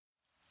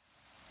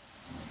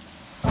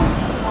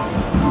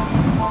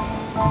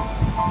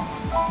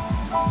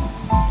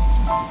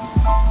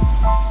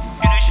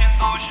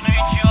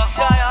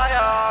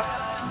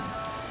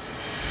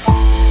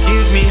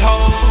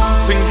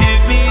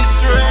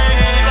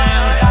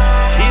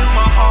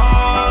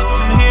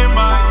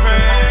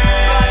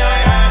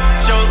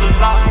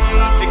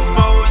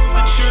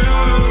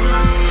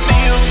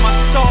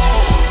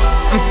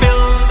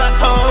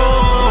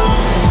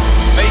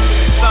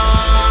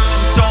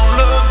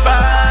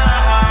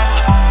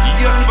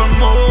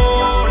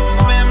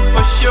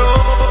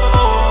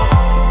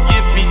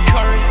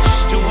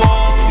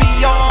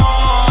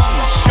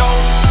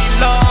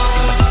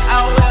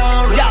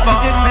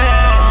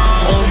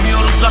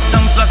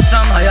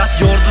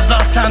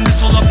bende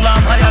solo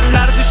plan.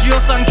 Hayaller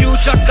düşüyor sanki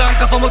uçaktan,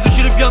 kafama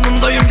düşürüp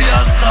yanındayım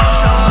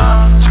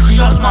birazdan.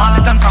 Çıkıyoruz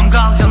mahalleden tam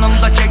gaz,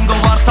 yanımda Cengo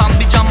var tam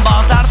bir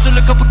cambaz. Her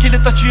türlü kapı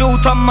kilit açıyor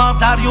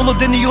utanmaz, her yolu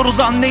deniyoruz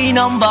anne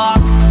inan bak.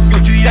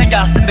 Götü yiyen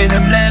gelsin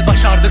benimle,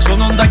 başardık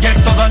sonunda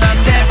getto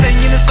dönemde.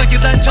 Zenginiz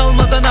fakirden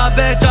çalmadan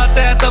abi,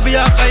 caddeye tabi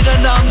ya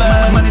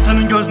kaynaname.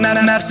 Manitanın göz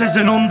mermer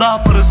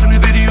sezonunda,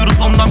 parasını veriyoruz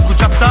ondan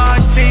kucakta.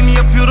 İsteğimi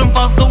yapıyorum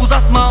fazla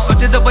uzatma,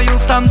 ötede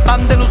bayılsam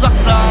benden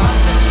uzakta.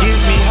 Give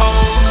me